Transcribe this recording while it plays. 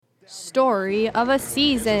Story of a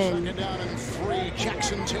season. Second down and 3.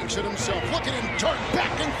 Jackson takes it himself. Look at him dart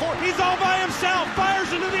back and forth. He's all by himself.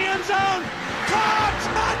 Fires into the end zone.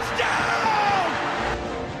 Caught!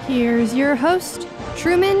 Touchdown! Here's your host,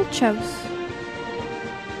 Truman Chose.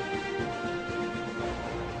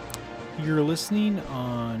 You're listening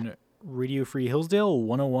on Radio Free Hillsdale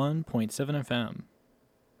 101.7 FM.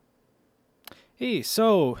 Hey,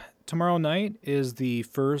 so tomorrow night is the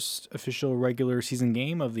first official regular season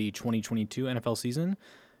game of the 2022 NFL season.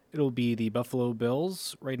 It'll be the Buffalo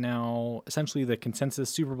Bills, right now essentially the consensus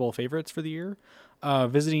Super Bowl favorites for the year,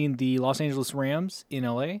 visiting the Los Angeles Rams in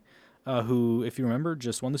LA, who, if you remember,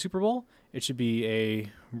 just won the Super Bowl. It should be a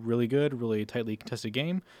really good, really tightly contested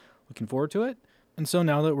game. Looking forward to it. And so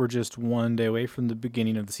now that we're just one day away from the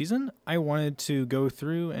beginning of the season, I wanted to go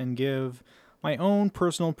through and give my own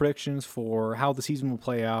personal predictions for how the season will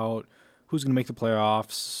play out, who's going to make the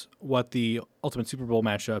playoffs, what the ultimate Super Bowl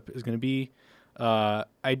matchup is going to be.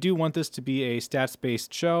 I do want this to be a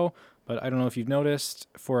stats-based show, but I don't know if you've noticed,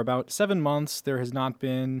 for about 7 months, there has not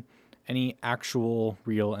been any actual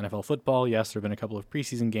real NFL football. Yes, there have been a couple of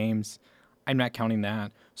preseason games. I'm not counting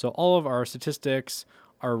that. So all of our statistics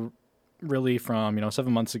are really from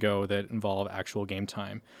 7 months ago that involve actual game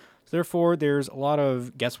time. So therefore, there's a lot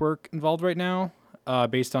of guesswork involved right now,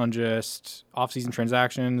 based on just off-season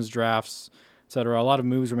transactions, drafts, etc. A lot of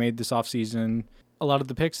moves were made this offseason. A lot of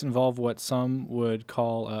the picks involve what some would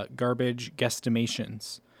call garbage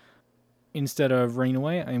guesstimations. Instead of running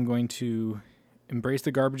away, I am going to embrace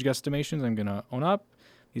the garbage guesstimations. I'm going to own up.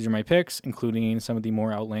 These are my picks, including some of the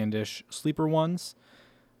more outlandish sleeper ones.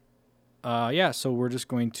 So we're just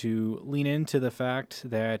going to lean into the fact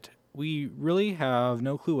that we really have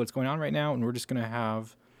no clue what's going on right now, and we're just going to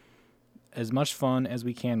have as much fun as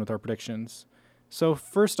we can with our predictions. So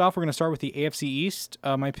first off, we're going to start with the AFC East.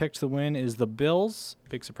 My pick to win is the Bills.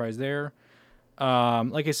 Big surprise there.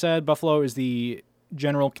 Like I said, Buffalo is the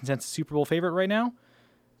general consensus Super Bowl favorite right now.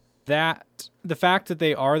 The fact that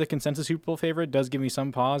they are the consensus Super Bowl favorite does give me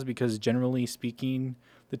some pause, because generally speaking,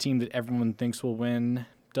 the team that everyone thinks will win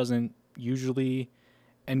doesn't usually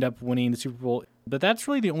end up winning the Super Bowl. But that's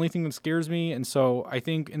really the only thing that scares me. And so I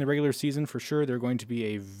think in the regular season, for sure, they're going to be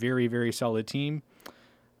a very, very solid team.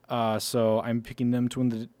 So I'm picking them to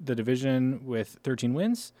win the division with 13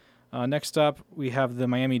 wins. Next up, we have the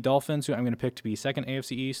Miami Dolphins, who I'm going to pick to be second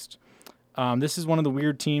AFC East. This is one of the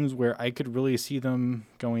weird teams where I could really see them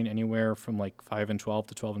going anywhere from like 5-12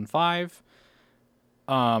 to 12-5.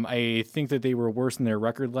 I think that they were worse than their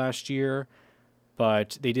record last year,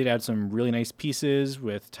 but they did add some really nice pieces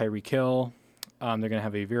with Tyreek Hill. They're going to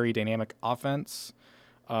have a very dynamic offense.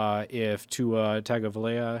 If Tua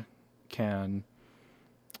Tagovailoa can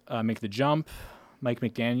make the jump, Mike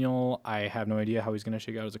McDaniel, I have no idea how he's going to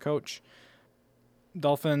shake out as a coach.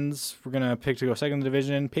 Dolphins, we're going to pick to go second in the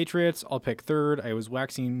division. Patriots, I'll pick third. I was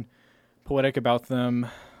waxing poetic about them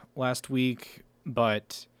last week,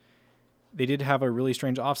 but they did have a really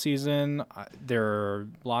strange offseason. There are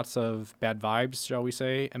lots of bad vibes, shall we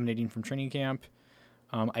say, emanating from training camp.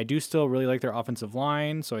 I do still really like their offensive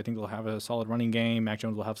line, so I think they'll have a solid running game. Mac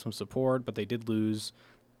Jones will have some support, but they did lose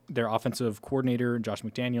their offensive coordinator, Josh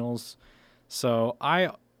McDaniels. So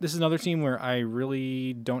this is another team where I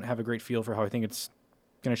really don't have a great feel for how I think it's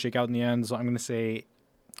going to shake out in the end. So I'm going to say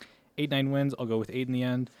 8-9 wins. I'll go with 8 in the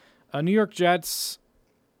end. New York Jets.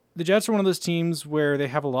 The Jets are one of those teams where they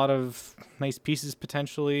have a lot of nice pieces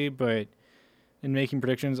potentially, but in making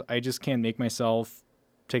predictions, I just can't make myself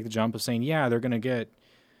take the jump of saying, yeah, they're going to get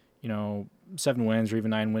 7 wins or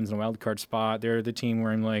even 9 wins in a wild card spot. They're the team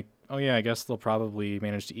where I'm like, oh yeah, I guess they'll probably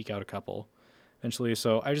manage to eke out a couple eventually.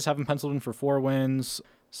 So I just have them penciled in for 4 wins.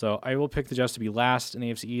 So I will pick the Jets to be last in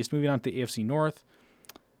the AFC East. Moving on to the AFC North,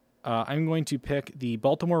 I'm going to pick the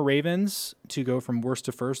Baltimore Ravens to go from worst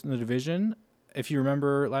to first in the division. If you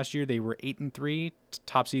remember last year, they were 8-3,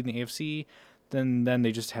 top seed in the AFC. Then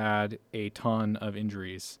they just had a ton of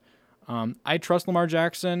injuries. I trust Lamar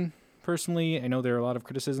Jackson personally. I know there are a lot of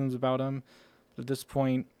criticisms about him, but at this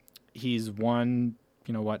point, he's won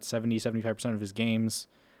 70-75% of his games.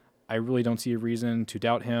 I really don't see a reason to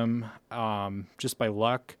doubt him. Just by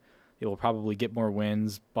luck, they will probably get more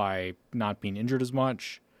wins by not being injured as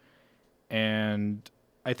much. And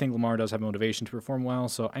I think Lamar does have motivation to perform well,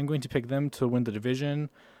 so I'm going to pick them to win the division.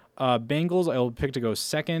 Bengals, I will pick to go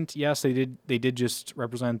second. Yes, they did just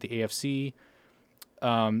represent the AFC.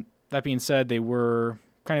 That being said, they were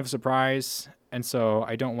kind of a surprise, and so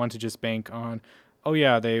I don't want to just bank on, oh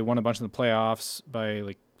yeah, they won a bunch in the playoffs by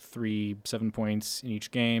like 3-7 points in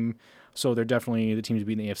each game, so they're definitely the team to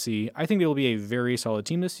beat in the AFC. I think they will be a very solid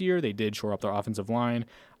team this year. They did shore up their offensive line.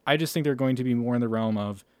 I just think they're going to be more in the realm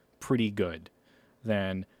of pretty good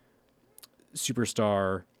than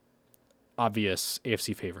superstar, obvious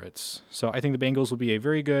AFC favorites. So I think the Bengals will be a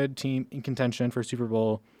very good team in contention for Super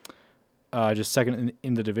Bowl. Just second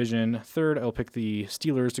in the division. Third, I'll pick the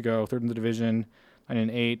Steelers to go third in the division,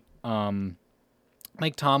 9-8.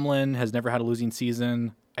 Mike Tomlin has never had a losing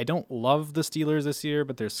season. I don't love the Steelers this year,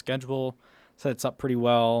 but their schedule sets up pretty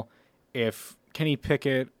well. If Kenny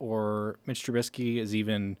Pickett or Mitch Trubisky is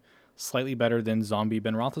even slightly better than zombie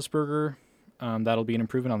Ben Roethlisberger, that'll be an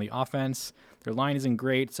improvement on the offense. Their line isn't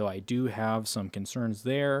great, so I do have some concerns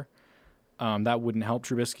there. That wouldn't help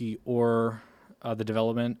Trubisky or the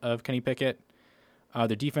development of Kenny Pickett. Their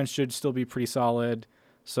defense should still be pretty solid.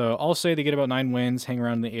 So I'll say they get about 9 wins, hang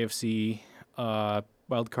around in the AFC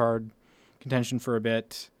wildcard contention for a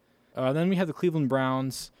bit. Then we have the Cleveland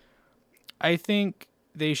Browns. I think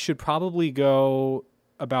they should probably go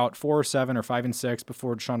about 4-7 or 5-6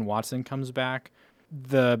 before Deshaun Watson comes back.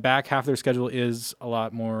 The back half of their schedule is a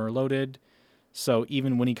lot more loaded. So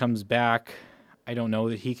even when he comes back, I don't know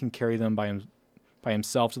that he can carry them by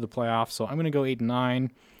himself to the playoffs. So I'm going to go 8-9.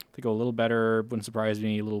 They go a little better, wouldn't surprise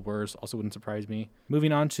me. A little worse, also wouldn't surprise me.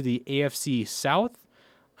 Moving on to the AFC South,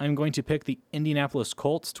 I'm going to pick the Indianapolis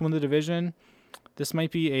Colts to win the division. This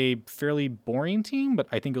might be a fairly boring team, but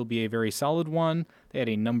I think it'll be a very solid one. They had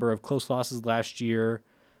a number of close losses last year.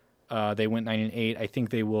 They went 9-8. I think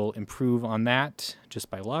they will improve on that just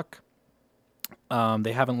by luck.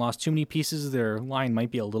 They haven't lost too many pieces. Their line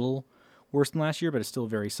might be a little worse than last year, but it's still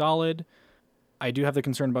very solid. I do have the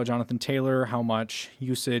concern about Jonathan Taylor, how much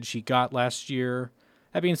usage he got last year.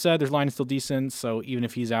 That being said, their line is still decent, so even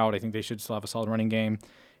if he's out, I think they should still have a solid running game.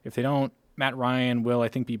 If they don't, Matt Ryan will, I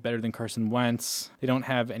think, be better than Carson Wentz. They don't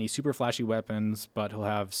have any super flashy weapons, but he'll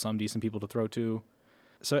have some decent people to throw to.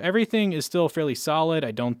 So everything is still fairly solid.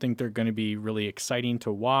 I don't think they're going to be really exciting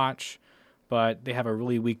to watch, but they have a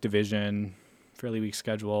really weak division, fairly weak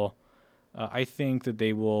schedule. I think that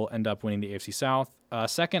they will end up winning the AFC South.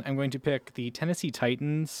 Second, I'm going to pick the Tennessee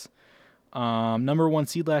Titans. Number 1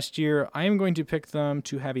 seed last year. I am going to pick them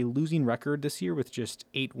to have a losing record this year with just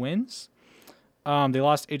 8 wins. They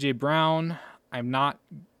lost A.J. Brown. I'm not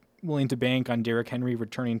willing to bank on Derrick Henry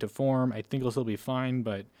returning to form. I think he'll still be fine,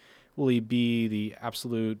 but will he be the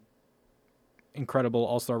absolute incredible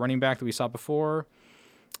all-star running back that we saw before?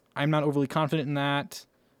 I'm not overly confident in that.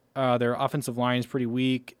 Their offensive line is pretty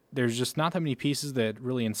weak. There's just not that many pieces that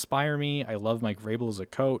really inspire me. I love Mike Vrabel as a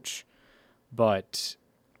coach, but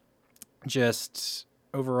just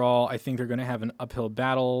overall, I think they're going to have an uphill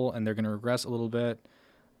battle and they're going to regress a little bit.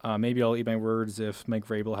 Maybe I'll eat my words if Mike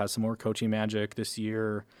Vrabel has some more coaching magic this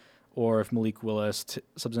year, or if Malik Willis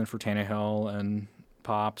subs in for Tannehill and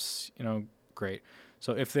pops, great.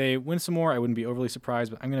 So if they win some more, I wouldn't be overly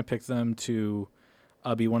surprised, but I'm going to pick them to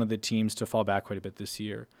be one of the teams to fall back quite a bit this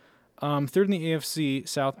year. Third in the AFC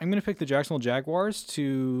South, I'm going to pick the Jacksonville Jaguars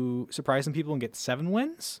to surprise some people and get 7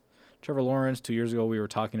 wins. Trevor Lawrence, 2 years ago, we were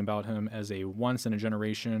talking about him as a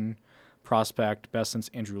once-in-a-generation prospect, best since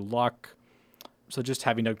Andrew Luck. So just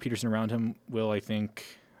having Doug Peterson around him will, I think,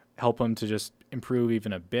 help him to just improve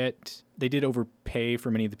even a bit. They did overpay for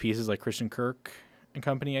many of the pieces like Christian Kirk and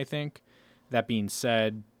company, I think. That being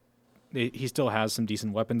said, he still has some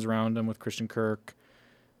decent weapons around him with Christian Kirk,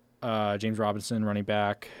 James Robinson, running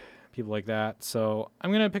back, people like that. So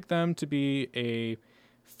I'm going to pick them to be a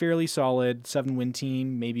fairly solid 7-win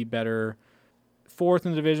team, maybe better. Fourth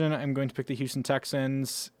in the division, I'm going to pick the Houston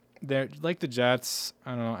Texans. They're like the Jets.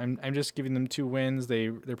 I don't know. I'm just giving them 2 wins.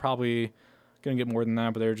 They're probably going to get more than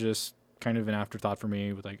that, but they're just kind of an afterthought for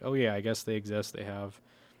me with like, oh yeah, I guess they exist. They have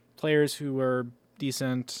players who are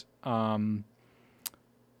decent.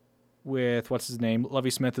 With what's his name, Lovie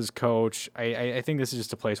Smith as coach. I think this is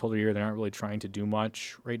just a placeholder year. They're not really trying to do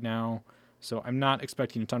much right now. So I'm not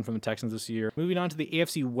expecting a ton from the Texans this year. Moving on to the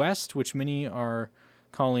AFC West, which many are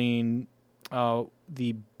calling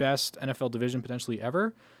the best NFL division potentially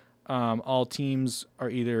ever. All teams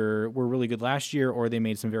were really good last year or they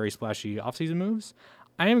made some very splashy offseason moves.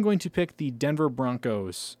 I am going to pick the Denver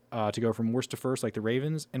Broncos to go from worst to first like the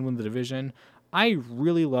Ravens and win the division. I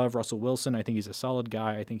really love Russell Wilson. I think he's a solid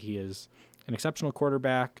guy. I think he is an exceptional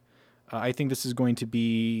quarterback. I think this is going to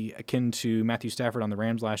be akin to Matthew Stafford on the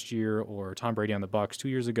Rams last year or Tom Brady on the Bucs 2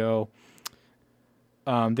 years ago.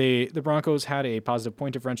 The Broncos had a positive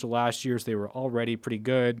point differential last year, so they were already pretty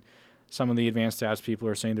good. Some of the advanced stats people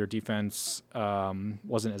are saying their defense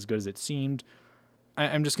wasn't as good as it seemed.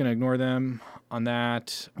 I'm just going to ignore them on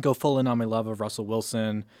that. Go full in on my love of Russell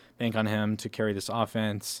Wilson. Bank on him to carry this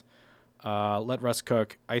offense. Let Russ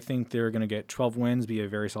cook. I think they're going to get 12 wins, be a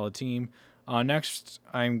very solid team. Next,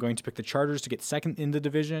 I'm going to pick the Chargers to get second in the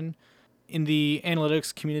division. In the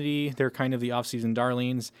analytics community, they're kind of the offseason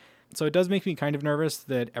darlings. So it does make me kind of nervous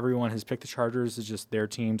that everyone has picked the Chargers as just their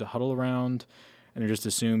team to huddle around, and they're just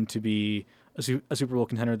assumed to be a Super Bowl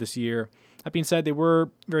contender this year. That being said, they were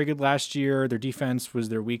very good last year. Their defense was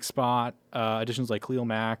their weak spot. Additions like Khalil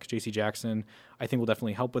Mack, J.C. Jackson, I think will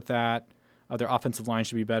definitely help with that. Their offensive line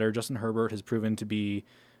should be better. Justin Herbert has proven to be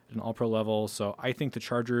at an all-pro level, so I think the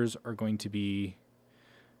Chargers are going to be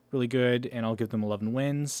really good, and I'll give them 11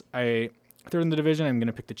 wins. Third in the division, I'm going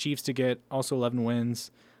to pick the Chiefs to get also 11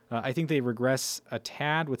 wins. I think they regress a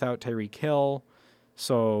tad without Tyreek Hill,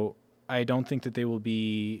 so I don't think that they will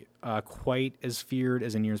be quite as feared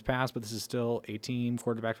as in years past, but this is still a team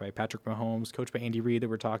quarterbacked by Patrick Mahomes, coached by Andy Reid that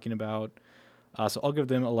we're talking about. So I'll give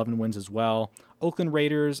them 11 wins as well. Oakland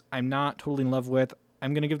Raiders, I'm not totally in love with.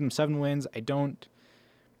 I'm going to give them 7 wins. I don't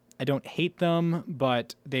hate them,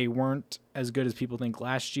 but they weren't as good as people think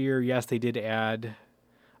last year. Yes, they did add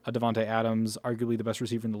Devontae Adams, arguably the best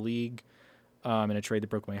receiver in the league, in a trade that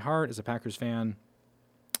broke my heart as a Packers fan.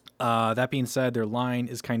 That being said, their line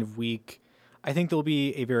is kind of weak. I think they'll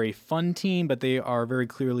be a very fun team, but they are very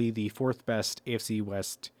clearly the 4th best AFC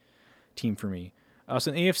West team for me.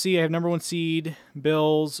 So in the AFC, I have number 1 seed,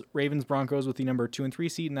 Bills, Ravens, Broncos with the number 2 and 3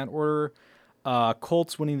 seed in that order.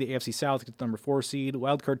 Colts winning the AFC South gets the number 4 seed.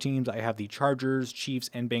 Wildcard teams, I have the Chargers, Chiefs,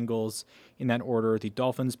 and Bengals in that order. The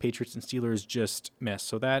Dolphins, Patriots, and Steelers just miss.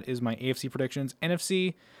 So that is my AFC predictions.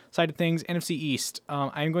 NFC side of things, NFC East.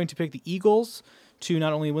 I'm going to pick the Eagles to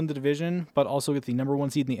not only win the division, but also get the number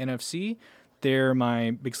 1 seed in the NFC. They're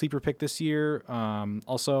my big sleeper pick this year.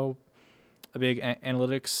 Also a big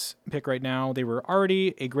analytics pick right now. They were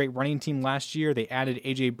already a great running team last year. They added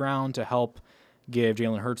A.J. Brown to help give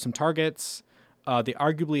Jalen Hurts some targets. They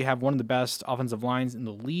arguably have one of the best offensive lines in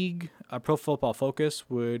the league. Pro Football Focus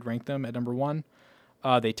would rank them at number 1.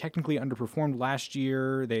 They technically underperformed last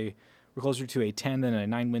year. They were closer to a 10 than a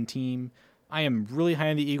 9-win team. I am really high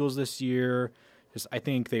on the Eagles this year. I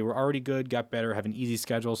think they were already good, got better, have an easy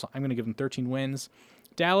schedule, so I'm going to give them 13 wins.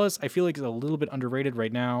 Dallas, I feel like is a little bit underrated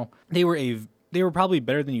right now. They were probably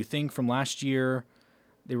better than you think from last year.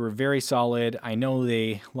 They were very solid. I know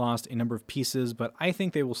they lost a number of pieces, but I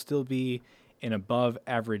think they will still be an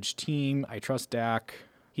above-average team. I trust Dak.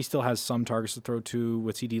 He still has some targets to throw to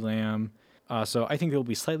with CeeDee Lamb. So I think they'll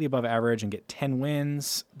be slightly above average and get 10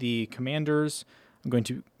 wins. The Commanders, I'm going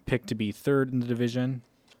to pick to be 3rd in the division.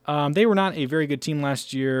 They were not a very good team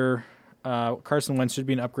last year. Carson Wentz should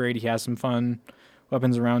be an upgrade. He has some fun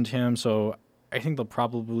weapons around him, so I think they'll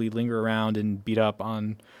probably linger around and beat up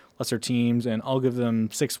on lesser teams, and I'll give them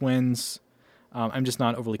 6 wins. I'm just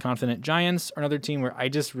not overly confident. Giants are another team where I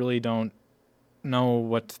just really don't know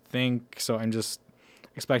what to think, so I'm just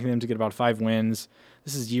expecting them to get about 5 wins.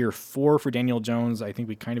 This is year 4 for Daniel Jones. I think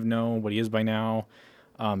we kind of know what he is by now.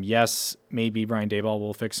 Yes, maybe Brian Daboll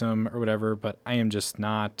will fix him or whatever, but I am just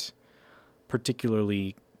not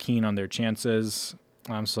particularly keen on their chances.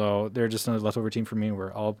 So they're just another leftover team for me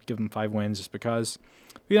where I'll give them 5 wins just because.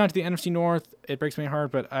 Moving on to the NFC North, it breaks my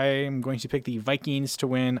heart, but I am going to pick the Vikings to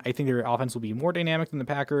win. I think their offense will be more dynamic than the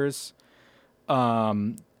Packers.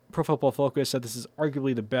 Pro Football Focus said this is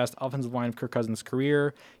arguably the best offensive line of Kirk Cousins'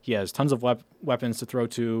 career. He has tons of weapons to throw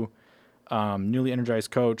to. Newly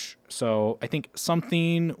energized coach. So I think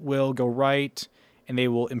something will go right, and they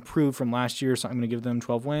will improve from last year, so I'm going to give them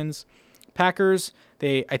 12 wins. Packers,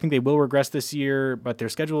 I think they will regress this year, but their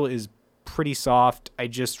schedule is pretty soft. I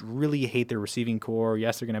just really hate their receiving core.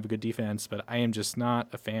 Yes, they're going to have a good defense, but I am just not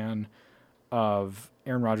a fan of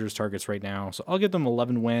Aaron Rodgers' targets right now. So I'll give them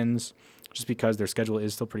 11 wins just because their schedule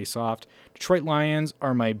is still pretty soft. Detroit Lions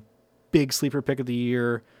are my big sleeper pick of the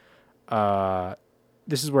year.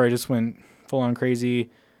 This is where I just went full-on crazy.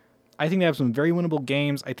 I think they have some very winnable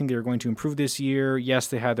games. I think they're going to improve this year. Yes,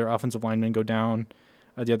 they had their offensive lineman go down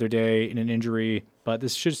the other day in an injury, but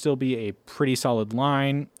this should still be a pretty solid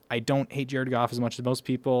line. I don't hate Jared Goff as much as most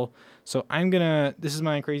people, so this is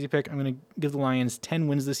my crazy pick. I'm going to give the Lions 10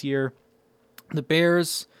 wins this year. The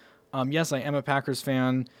Bears, yes, I am a Packers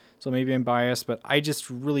fan, so maybe I'm biased, but I just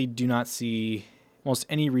really do not see almost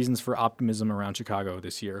any reasons for optimism around Chicago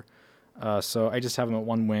this year. So I just have them at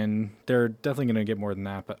 1 win. They're definitely going to get more than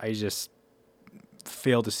that, but I just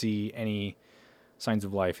fail to see any signs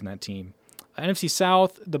of life in that team. NFC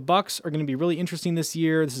South, the Bucs are going to be really interesting this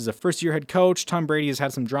year. This is a first-year head coach. Tom Brady has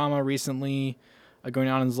had some drama recently going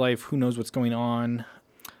on in his life. Who knows what's going on?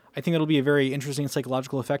 I think it'll be a very interesting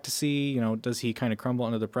psychological effect to see. Does he kind of crumble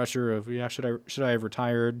under the pressure of, should I have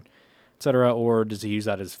retired, etc., or does he use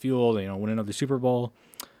that as fuel to, win another Super Bowl?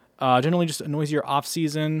 Generally just a noisier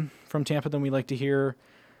offseason from Tampa than we like to hear.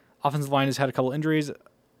 Offensive line has had a couple injuries.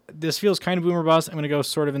 this feels kind of boomer bust. I'm going to go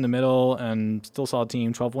sort of in the middle and still solid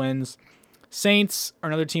team, 12 wins. Saints are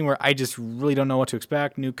another team where I just really don't know what to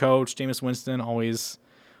expect. New coach, Jameis Winston, always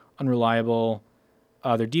unreliable.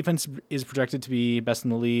 Their defense is projected to be best in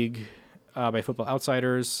the league by Football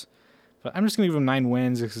Outsiders. But I'm just going to give them 9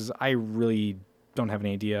 wins because I really don't have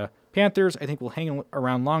any idea. Panthers, I think, will hang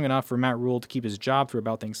around long enough for Matt Rule to keep his job through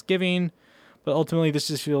about Thanksgiving. But ultimately, this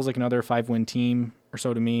just feels like another 5-win team or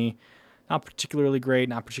so to me. Not particularly great,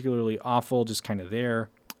 not particularly awful, just kind of there.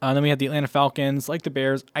 Then we have the Atlanta Falcons. Like the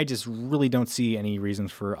Bears, I just really don't see any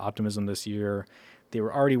reasons for optimism this year. They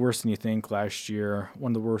were already worse than you think last year.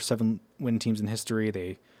 One of the worst 7-win teams in history.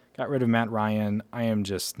 They got rid of Matt Ryan. I am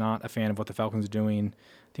just not a fan of what the Falcons are doing.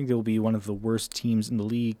 I think they will be one of the worst teams in the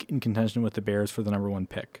league in contention with the Bears for the number 1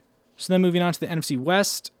 pick. So then moving on to the NFC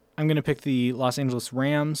West, I'm going to pick the Los Angeles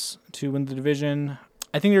Rams to win the division.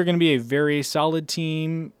 I think they're going to be a very solid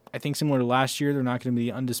team. I think similar to last year, they're not going to be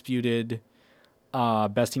the undisputed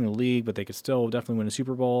best team in the league, but they could still definitely win a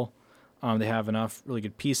Super Bowl. They have enough really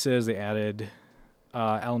good pieces. They added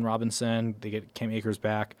Allen Robinson. They get Cam Akers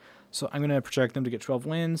back. So I'm going to project them to get 12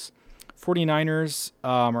 wins. 49ers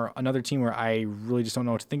are another team where I really just don't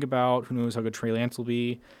know what to think about. Who knows how good Trey Lance will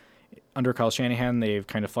be. Under Kyle Shanahan, they've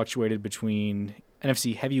kind of fluctuated between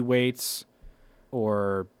NFC heavyweights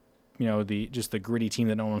or the gritty team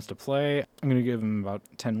that no one wants to play. I'm going to give them about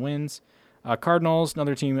 10 wins. Cardinals,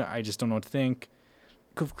 another team I just don't know what to think.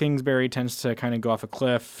 Cliff Kingsbury tends to kind of go off a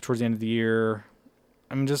cliff towards the end of the year.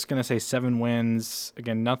 I'm just going to say 7 wins.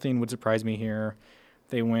 Again, nothing would surprise me here.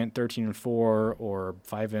 They went 13-4 or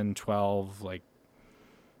 5-12.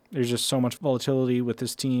 There's just so much volatility with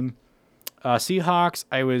this team. Seahawks,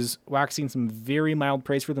 I was waxing some very mild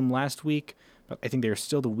praise for them last week, but I think they're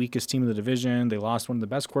still the weakest team in the division. They lost one of the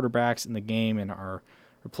best quarterbacks in the game and are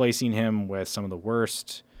replacing him with some of the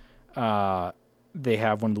worst. They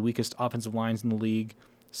have one of the weakest offensive lines in the league.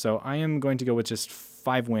 So I am going to go with just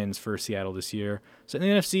 5 wins for Seattle this year. So in the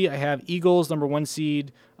NFC, I have Eagles, number 1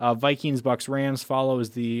 seed. Vikings, Bucks, Rams follow as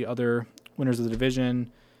the other winners of the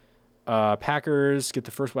division. Packers get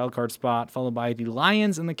the first wild card spot, followed by the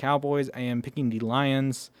Lions and the Cowboys. I am picking the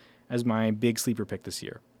Lions as my big sleeper pick this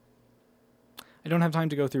year. I don't have time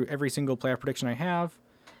to go through every single playoff prediction I have.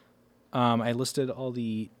 I listed all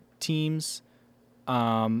the teams.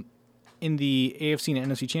 In the AFC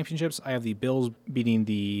and NFC championships, I have the Bills beating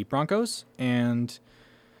the Broncos, and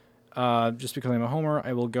just because I'm a homer,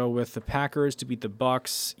 I will go with the Packers to beat the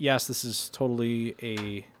Bucks. Yes, this is totally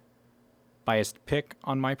a biased pick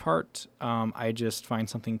on my part. I just find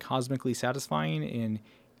something cosmically satisfying in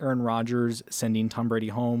Aaron Rodgers sending Tom Brady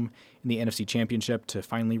home in the NFC Championship to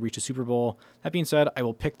finally reach a Super Bowl. That being said, I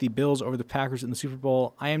will pick the Bills over the Packers in the Super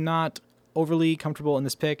Bowl. I am not overly comfortable in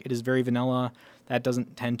this pick. It is very vanilla. That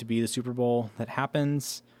doesn't tend to be the Super Bowl that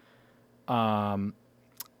happens. But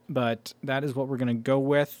that is what we're going to go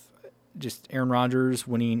with. Just Aaron Rodgers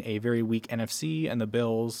winning a very weak NFC and the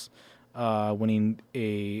Bills winning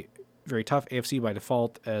a very tough AFC by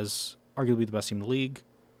default as arguably the best team in the league.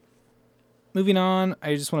 Moving on,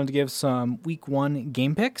 I just wanted to give some Week 1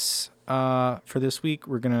 game picks for this week.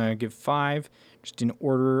 We're going to give 5 just in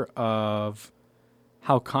order of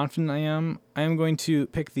how confident I am. I am going to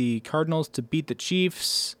pick the Cardinals to beat the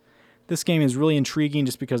Chiefs. This game is really intriguing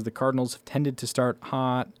just because the Cardinals have tended to start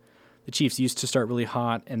hot. The Chiefs used to start really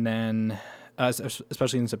hot, and then,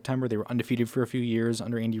 especially in September, they were undefeated for a few years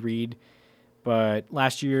under Andy Reid. But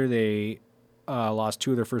last year, they lost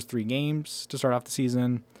 2 of their first 3 games to start off the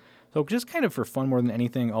season. So just kind of for fun more than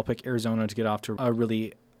anything, I'll pick Arizona to get off to a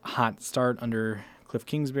really hot start under Cliff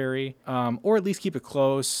Kingsbury, or at least keep it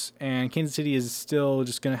close. And Kansas City is still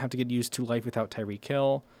just going to have to get used to life without Tyreek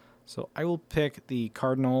Hill. So I will pick the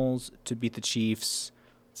Cardinals to beat the Chiefs,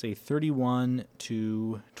 say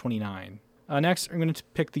 31-29. Next, I'm going to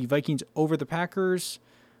pick the Vikings over the Packers.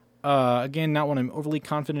 Again, not one I'm overly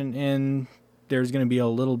confident in. There's going to be a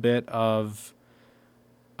little bit of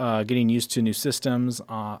getting used to new systems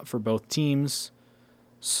for both teams.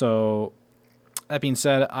 So that being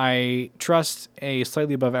said, I trust a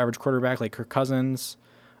slightly above average quarterback like Kirk Cousins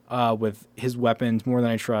with his weapons more than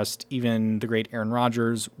I trust even the great Aaron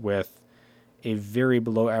Rodgers with a very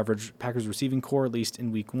below average Packers receiving core, at least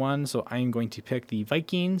in Week 1. So I am going to pick the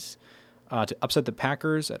Vikings to upset the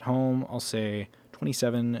Packers at home. I'll say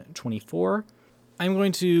 27-24. I'm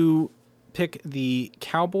going to pick the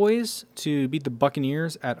Cowboys to beat the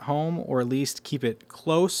Buccaneers at home, or at least keep it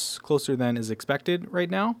closer than is expected right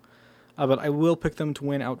now. But I will pick them to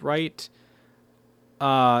win outright.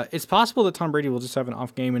 It's possible that Tom Brady will just have an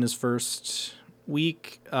off game in his first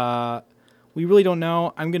week. we really don't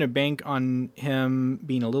know. I'm going to bank on him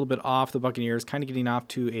being a little bit off. The Buccaneers kind of getting off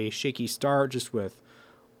to a shaky start just with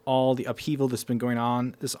all the upheaval that's been going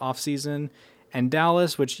on this offseason. And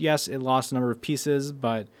Dallas, which, yes, it lost a number of pieces,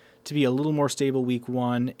 but to be a little more stable week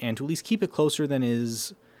 1 and to at least keep it closer than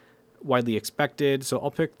is widely expected. So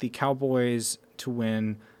I'll pick the Cowboys to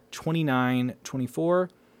win 29-24.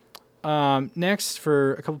 Next,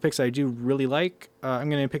 for a couple picks I do really like, I'm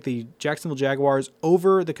going to pick the Jacksonville Jaguars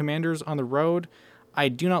over the Commanders on the road. I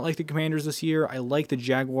do not like the Commanders this year. I like the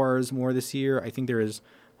Jaguars more this year. I think there is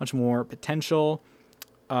much more potential.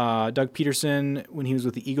 Doug Peterson, when he was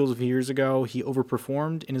with the Eagles a few years ago, he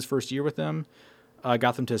overperformed in his first year with them.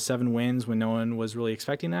 Got them to 7 wins when no one was really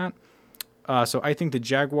expecting that. So I think the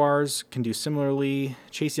Jaguars can do similarly.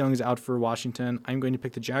 Chase Young is out for Washington. I'm going to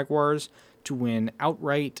pick the Jaguars to win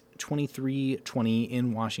outright 23-20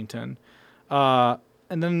 in Washington. And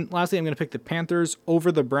then lastly, I'm going to pick the Panthers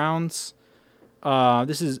over the Browns.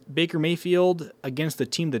 This is Baker Mayfield against the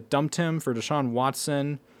team that dumped him for Deshaun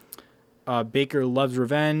Watson. Baker loves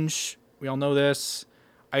revenge. We all know this.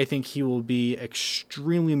 I think he will be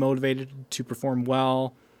extremely motivated to perform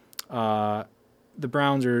well. The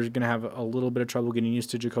Browns are going to have a little bit of trouble getting used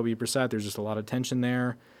to Jacoby Brissett. There's just a lot of tension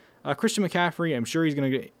there. Christian McCaffrey, I'm sure he's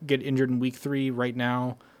going to get injured in week 3 right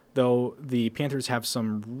now, though the Panthers have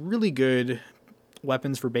some really good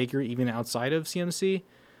weapons for Baker, even outside of CMC.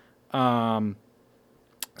 So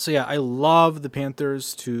yeah, I love the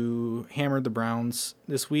Panthers to hammer the Browns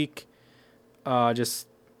this week, just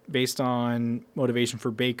based on motivation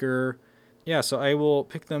for Baker. Yeah, so I will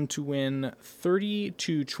pick them to win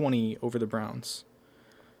 30-20 over the Browns.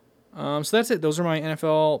 So that's it. Those are my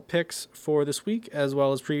NFL picks for this week, as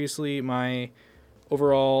well as previously my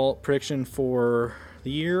overall prediction for the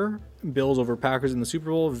year. Bills over Packers in the Super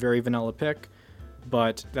Bowl, very vanilla pick,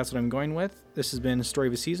 but that's what I'm going with. This has been Story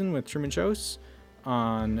of a Season with Truman Chose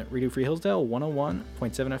on Radio Free Hillsdale 101.7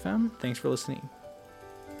 FM. Thanks for listening.